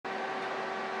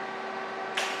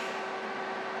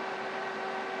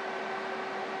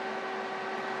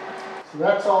So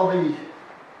that's all the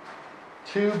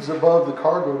tubes above the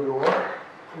cargo door.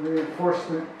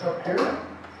 Reinforcement up here.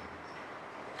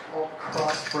 All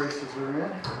cross braces are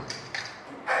in.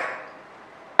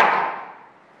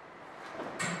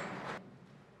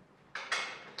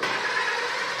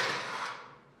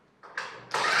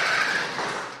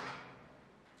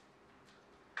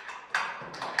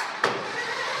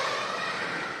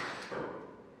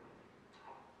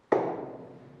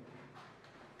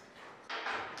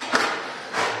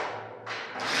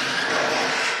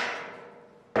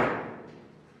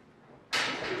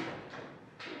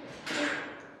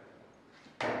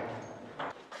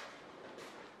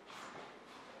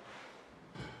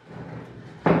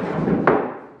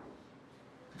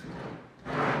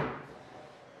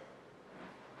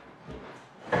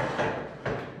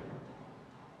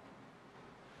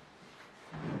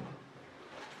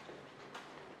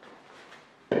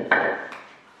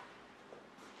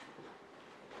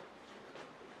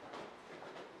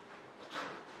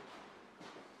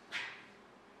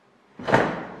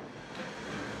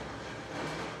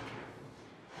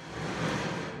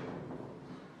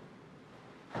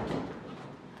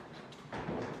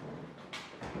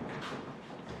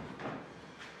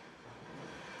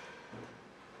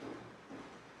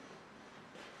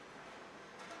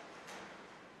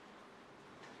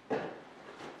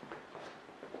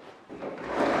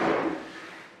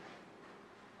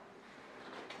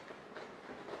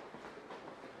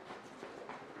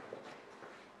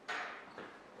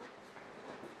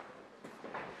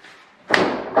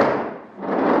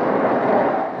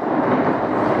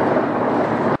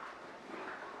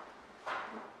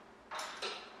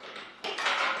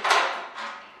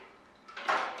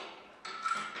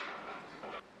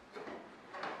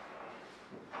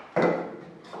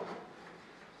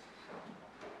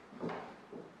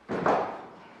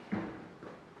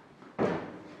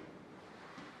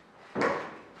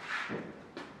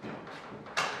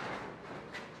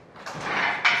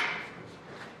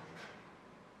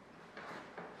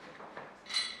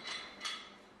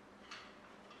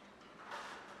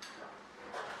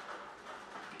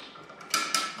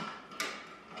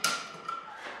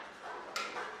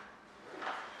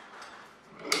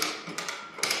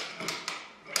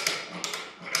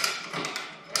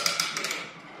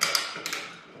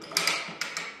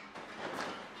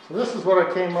 So this is what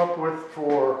I came up with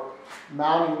for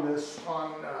mounting this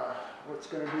on what's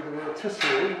going to be the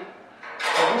rotisserie.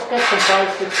 I just got some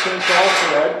 5/16 all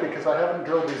thread because I haven't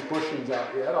drilled these bushings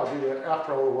out yet. I'll do that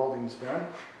after all the welding's done.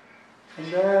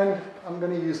 And then I'm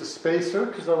going to use a spacer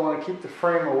because I want to keep the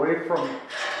frame away from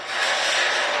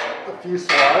the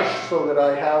fuselage so that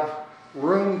I have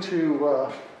room to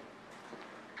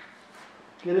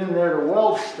get in there to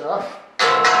weld stuff.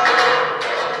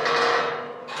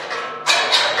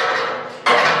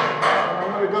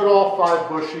 I'm going to go to all 5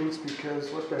 bushings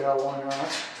because what the hell, why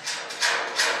not?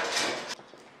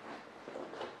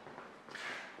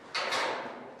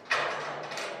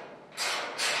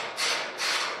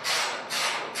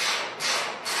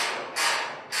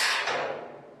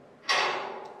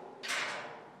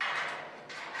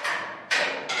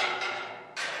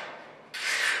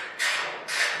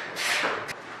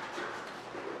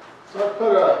 So I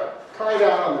put a tie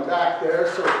down on the back there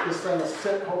so this thing will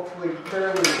sit hopefully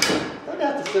fairly. Doesn't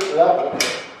have to sit without it.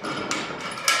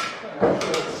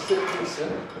 It'll sit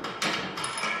decent.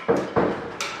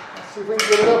 Let's see if we can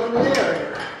get it up in the air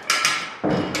here.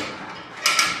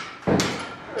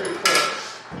 Very close.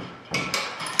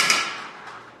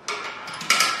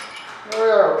 There we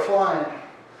are, we're flying.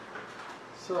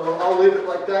 So I'll leave it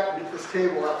like that and get this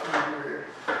table out from under here.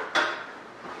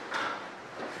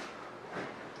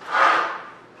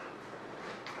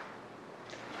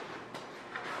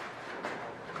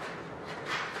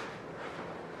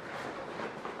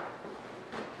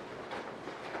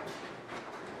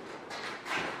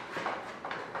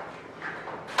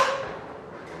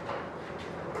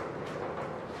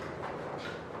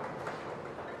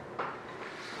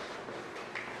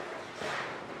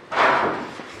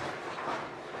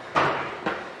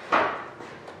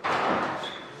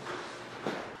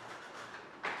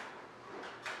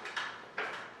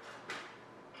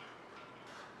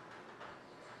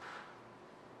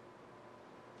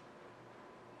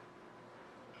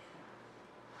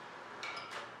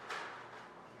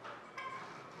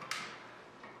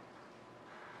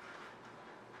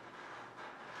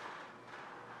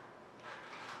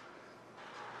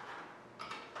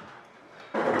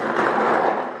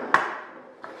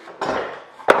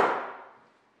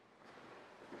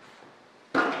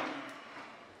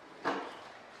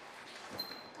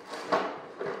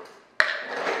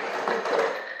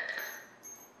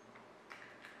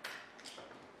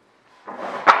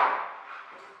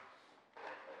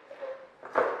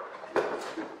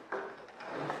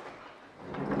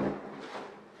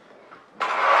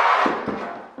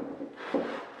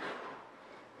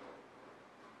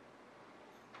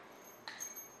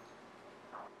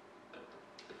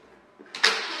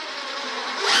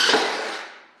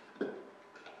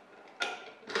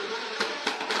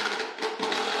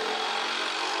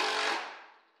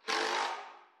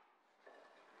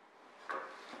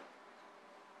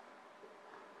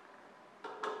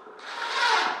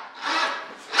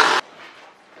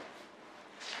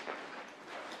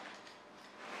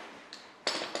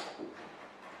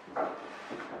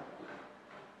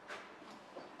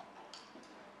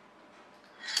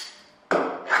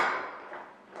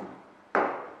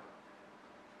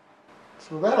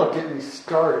 So that'll get me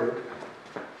started.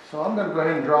 So I'm going to go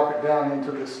ahead and drop it down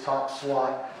into this top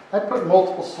slot. I put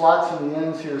multiple slots in the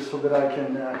ends here so that I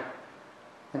can,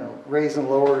 raise and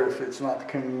lower it if it's not the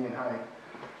convenient height.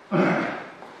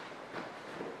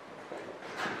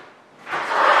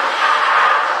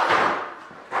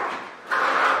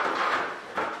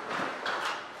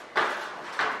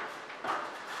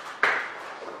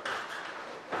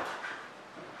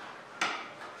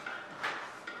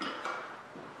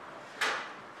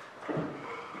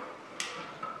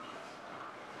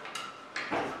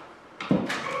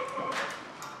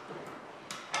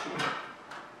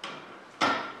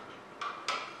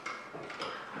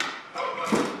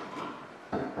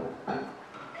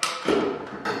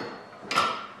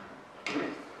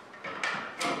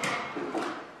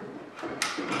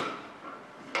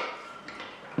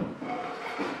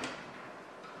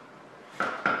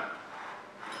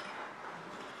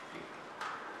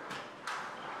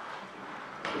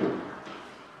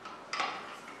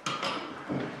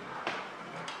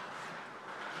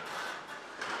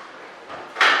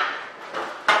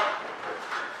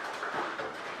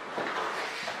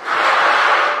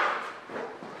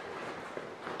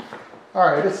 All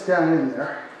right, it's down in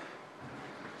there.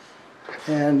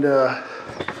 And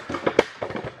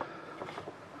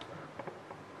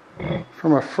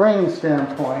from a frame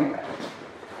standpoint,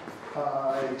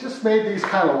 I just made these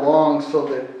kind of long so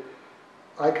that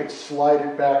I could slide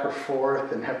it back or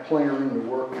forth and have plenty of room to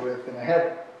work with. And I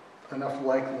had enough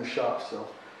length in the shop, so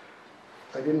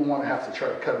I didn't want to have to try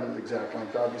to cut them the exact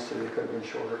length. Obviously, they could have been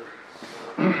shorter.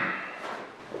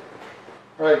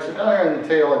 All right, so down here in the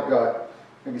tail, I've got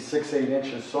maybe 6-8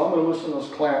 inches. So I'm going to loosen those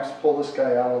clamps, pull this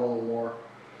guy out a little more.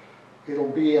 It'll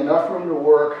be enough room to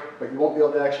work, but you won't be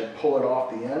able to actually pull it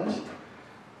off the ends.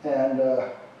 And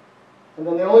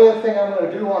then the only other thing I'm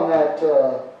going to do on that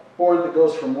board that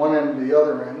goes from one end to the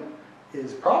other end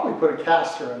is probably put a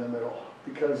caster in the middle,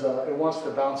 because it wants to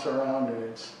bounce around, and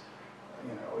it's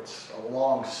a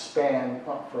long span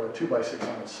for a 2x6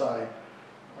 on its side.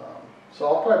 So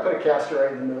I'll probably put a caster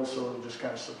right in the middle so it'll just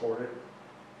kind of support it.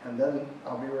 And then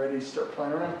I'll be ready to start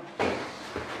playing around.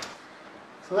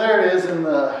 So there it is in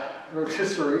the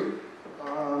rotisserie.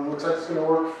 Looks like it's going to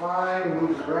work fine.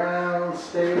 Moves around,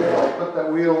 stable. I'll put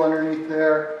that wheel underneath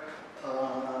there.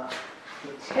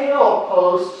 The tail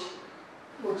post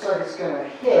looks like it's going to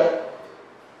hit,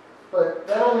 but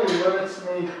that only limits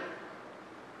me.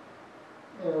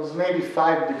 It was maybe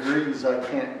 5 degrees I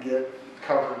can't get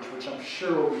coverage, which I'm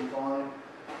sure will be fine.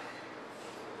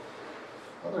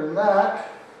 Other than that,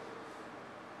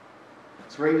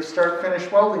 it's ready to start finish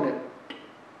welding it.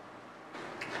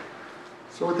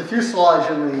 So with the fuselage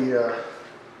and the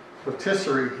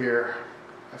rotisserie here,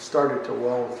 I've started to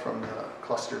weld from the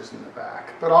clusters in the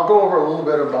back. But I'll go over a little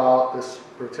bit about this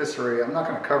rotisserie. I'm not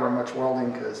going to cover much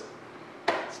welding because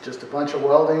it's just a bunch of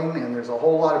welding, and there's a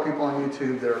whole lot of people on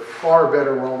YouTube that are far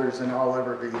better welders than I'll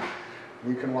ever be.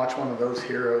 You can watch one of those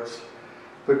heroes.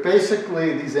 But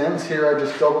basically, these ends here, I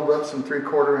just doubled up some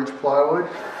 3/4 inch plywood,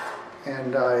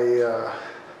 and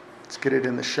let's get it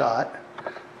in the shot.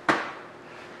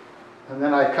 And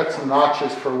then I cut some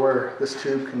notches for where this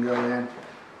tube can go in.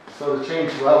 So to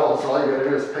change levels, all you gotta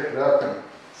do is pick it up and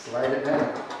slide it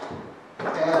in.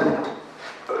 And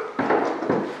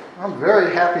I'm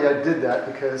very happy I did that,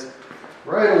 because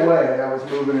right away I was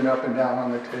moving it up and down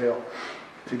on the tail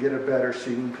to get a better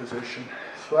seating position.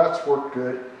 So that's worked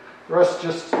good. The rest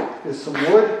just is some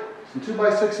wood, some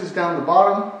 2x6s down the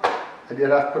bottom. I did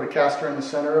have to put a caster in the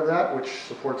center of that, which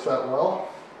supports that well.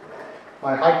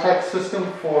 My high-tech system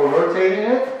for rotating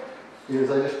it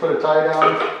is I just put a tie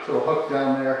down to a hook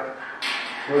down there,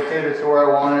 rotate it to where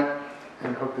I want it,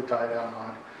 and hook the tie down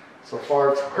on. So far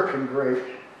it's working great.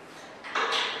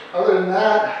 Other than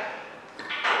that,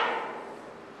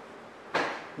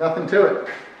 nothing to it.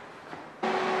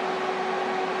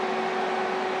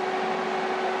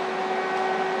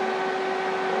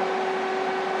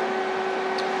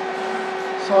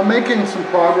 So I'm making some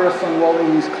progress on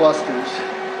welding these clusters.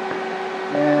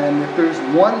 And if there's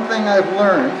one thing I've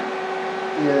learned,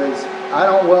 is I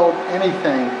don't weld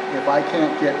anything if I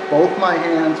can't get both my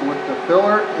hands with the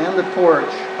filler and the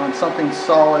torch on something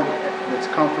solid that's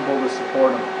comfortable to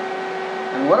support them.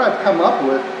 And what I've come up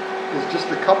with is just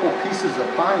a couple pieces of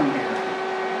pine here.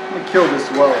 Let me kill this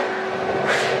welder.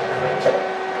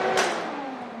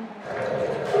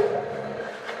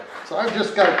 So I've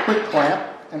just got a quick clamp,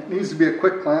 and it needs to be a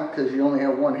quick clamp because you only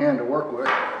have one hand to work with,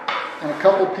 and a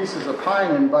couple pieces of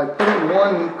pine, and by putting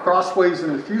one crossways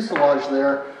in the fuselage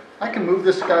there, I can move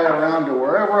this guy around to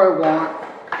wherever I want,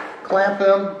 clamp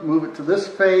him, move it to this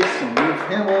face, and move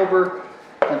him over,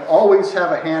 and always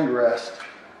have a hand rest.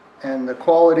 and the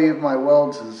quality of my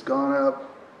welds has gone up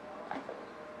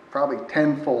probably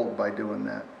tenfold by doing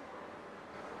that.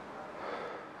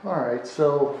 Alright,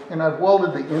 so, and I've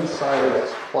welded the inside of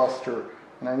this cluster,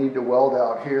 and I need to weld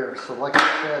out here. So like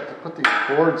I said, to put these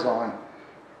boards on,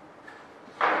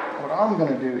 what I'm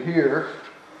going to do here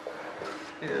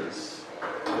is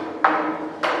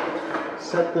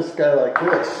set this guy like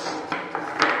this.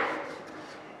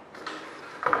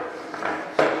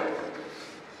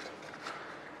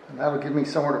 And that'll give me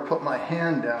somewhere to put my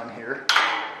hand down here.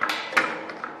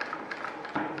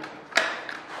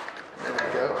 There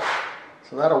we go.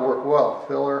 So that'll work well,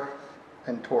 filler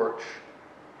and torch.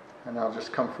 And I'll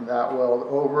just come from that weld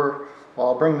over. Well,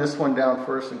 I'll bring this one down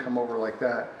first and come over like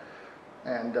that.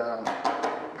 And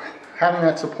having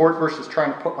that support versus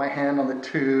trying to put my hand on the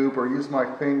tube or use my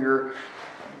finger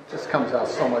just comes out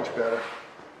so much better.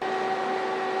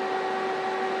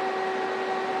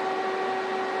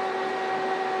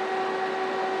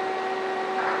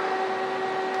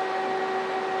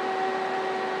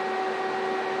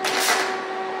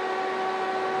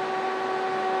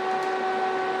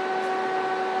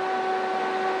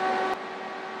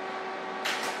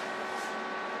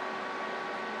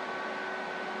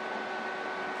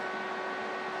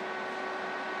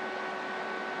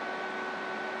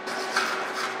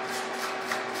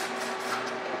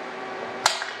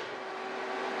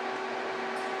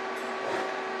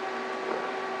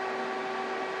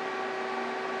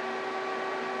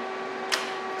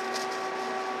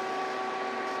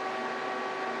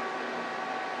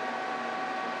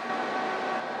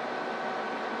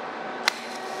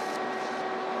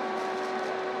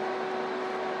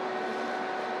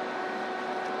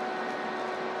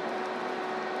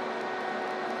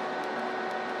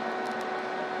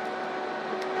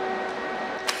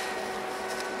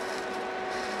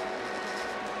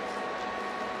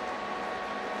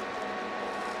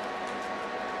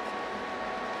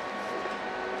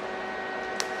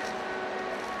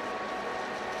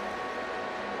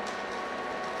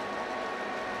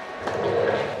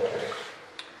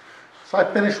 So I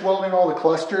finished welding all the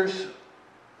clusters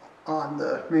on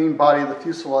the main body of the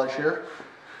fuselage here.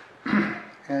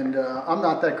 And I'm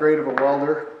not that great of a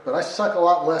welder, but I suck a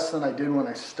lot less than I did when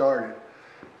I started.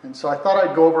 And so I thought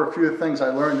I'd go over a few of the things I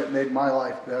learned that made my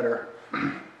life better.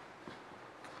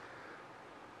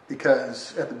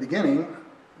 Because at the beginning,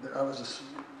 I was just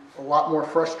a lot more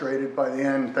frustrated. By the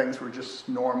end, things were just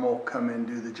normal, come in,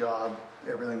 do the job,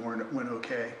 everything went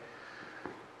okay.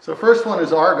 So first one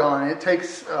is argon. It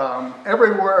takes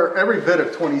every bit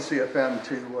of 20 CFM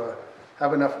to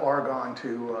have enough argon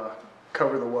to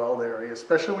cover the weld area,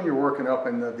 especially when you're working up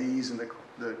in the V's and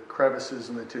the crevices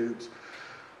in the tubes.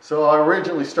 So I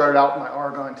originally started out my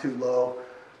argon too low,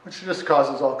 which just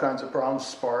causes all kinds of problems,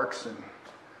 sparks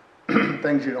and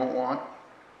things you don't want.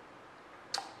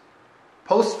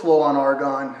 Post flow on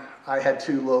argon, I had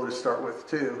too low to start with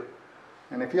too.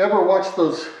 And if you ever watch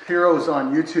those heroes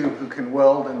on YouTube who can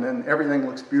weld and then everything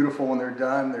looks beautiful when they're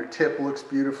done, their tip looks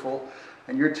beautiful,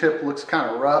 and your tip looks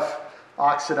kind of rough,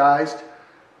 oxidized,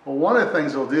 well, one of the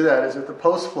things that'll do that is if the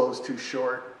post flow is too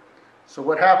short. So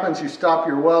what happens, you stop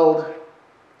your weld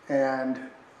and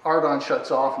argon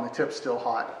shuts off and the tip's still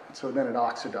hot, so then it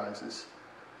oxidizes.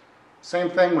 Same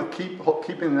thing with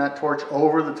keeping that torch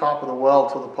over the top of the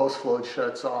weld till the post flow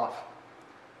shuts off.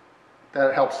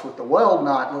 That helps with the weld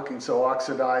not looking so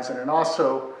oxidized, and then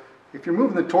also, if you're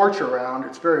moving the torch around,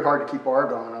 it's very hard to keep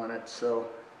argon on it. So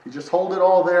if you just hold it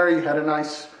all there, you had a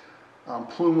nice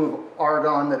plume of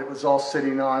argon that it was all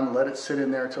sitting on, let it sit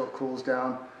in there until it cools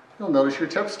down. You'll notice your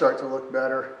tips start to look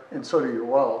better, and so do your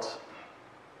welds.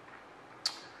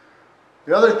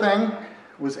 The other thing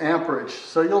was amperage.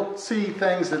 So you'll see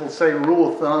things that'll say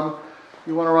rule of thumb.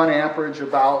 You want to run amperage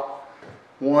about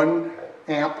 1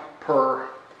 amp per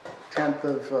tenth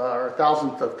of or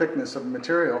thousandth of thickness of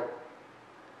material.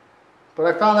 But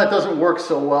I found that doesn't work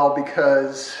so well,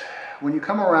 because when you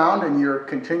come around and you're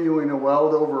continuing to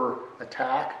weld over a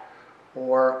tack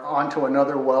or onto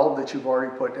another weld that you've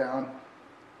already put down,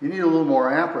 you need a little more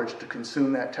amperage to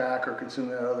consume that tack or consume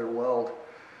that other weld.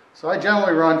 So I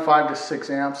generally run 5 to 6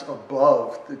 amps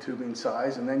above the tubing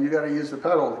size, and then you got to use the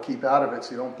pedal to keep out of it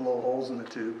so you don't blow holes in the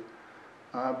tube.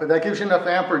 But that gives you enough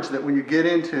amperage that when you get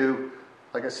into,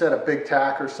 like I said, a big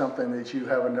tack or something, that you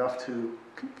have enough to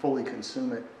fully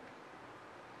consume it.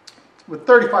 With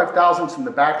 35 thousandths in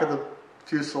the back of the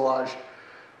fuselage,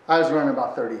 I was running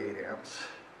about 38 amps.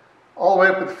 All the way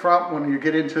up at the front, when you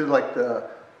get into like the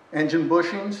engine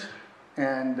bushings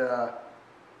and the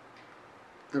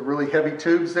really heavy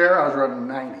tubes there, I was running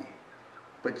 90.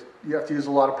 But you have to use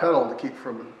a lot of pedal to keep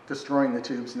from destroying the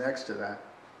tubes next to that.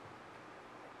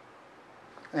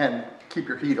 and keep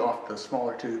your heat off the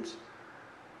smaller tubes.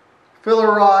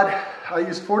 Filler rod, I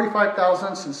use 45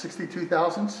 thousandths and 62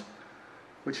 thousandths,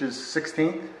 which is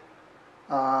 16th.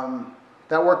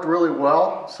 That worked really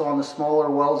well. So on the smaller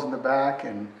wells in the back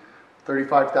and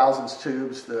 35 thousandths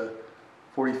tubes, the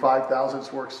 45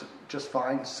 thousandths works just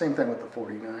fine. Same thing with the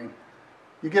 49.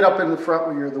 You get up in the front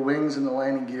where you're the wings and the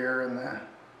landing gear and the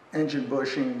engine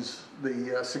bushings, the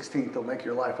 16th will make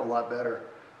your life a lot better.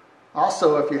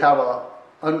 Also, if you have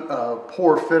a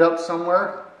poor fit up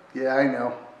somewhere, yeah, I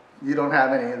know, you don't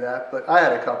have any of that, but I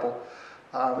had a couple.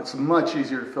 It's much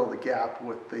easier to fill the gap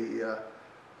with the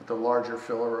larger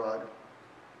filler rod.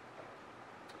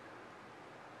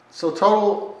 So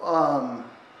total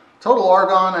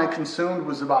argon I consumed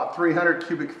was about 300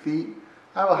 cubic feet.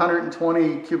 I have a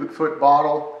 120 cubic foot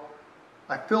bottle.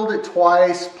 I filled it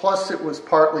twice, plus it was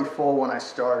partly full when I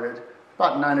started.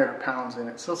 About 900 pounds in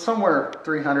it, so somewhere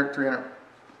 300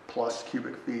 plus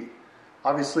cubic feet.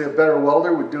 Obviously a better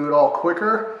welder would do it all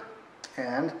quicker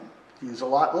and use a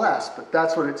lot less, but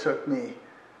that's what it took me.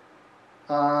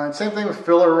 And same thing with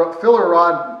filler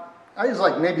rod. I use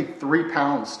like maybe 3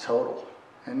 pounds total.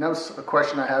 And that was a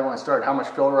question I had when I started, how much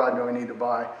filler rod do I need to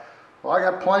buy? Well, I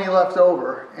got plenty left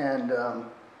over, and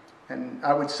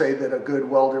I would say that a good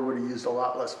welder would have used a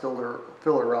lot less filler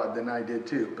rod than I did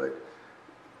too. But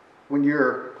when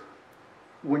you're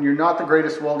not the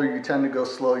greatest welder, you tend to go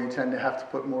slow, you tend to have to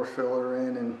put more filler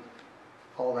in, and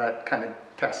all that kind of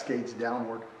cascades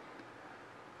downward.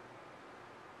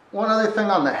 One other thing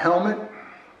on the helmet.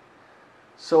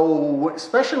 So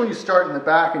especially when you start in the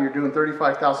back and you're doing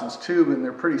 35 thousandths tube and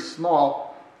they're pretty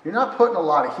small, you're not putting a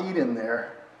lot of heat in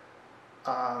there.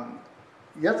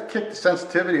 You have to kick the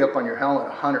sensitivity up on your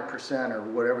helmet 100% or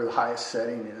whatever the highest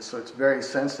setting is, so it's very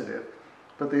sensitive.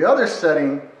 But the other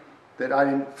setting that I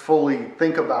didn't fully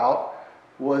think about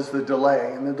was the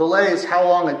delay. And the delay is how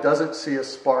long it doesn't see a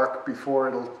spark before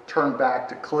it'll turn back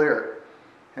to clear.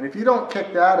 And if you don't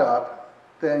kick that up,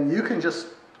 then you can just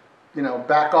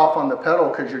back off on the pedal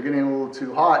because you're getting a little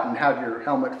too hot and have your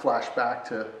helmet flash back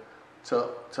to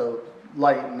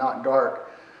light and not dark.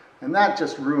 And that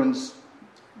just ruins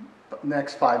the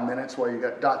next 5 minutes while you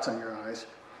got dots on your eyes.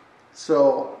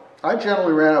 So I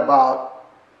generally ran about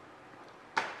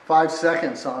 5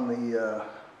 seconds on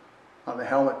the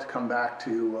helmet to come back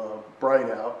to bright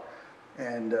out.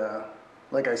 And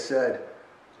like I said,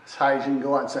 as high as you can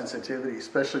go on sensitivity,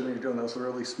 especially when you're doing those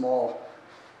really small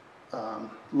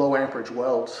low amperage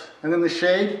welds. And then the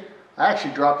shade, I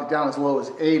actually dropped it down as low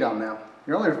as 8 on them.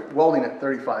 You're only welding at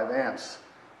 35 amps.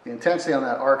 The intensity on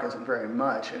that arc isn't very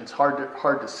much, and it's hard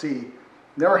to see.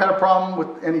 Never had a problem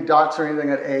with any dots or anything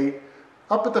at 8.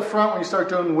 Up at the front, when you start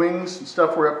doing wings and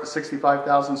stuff, we're up to 65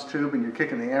 thousandths tube and you're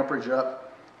kicking the amperage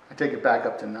up, I take it back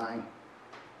up to 9.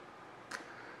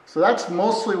 So that's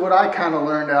mostly what I kind of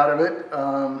learned out of it.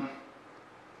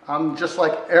 I'm just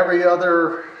like every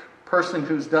other person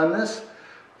who's done this,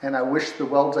 and I wish the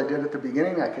welds I did at the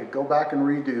beginning I could go back and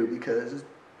redo, because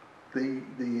the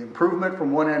improvement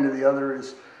from one end to the other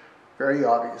is very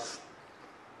obvious.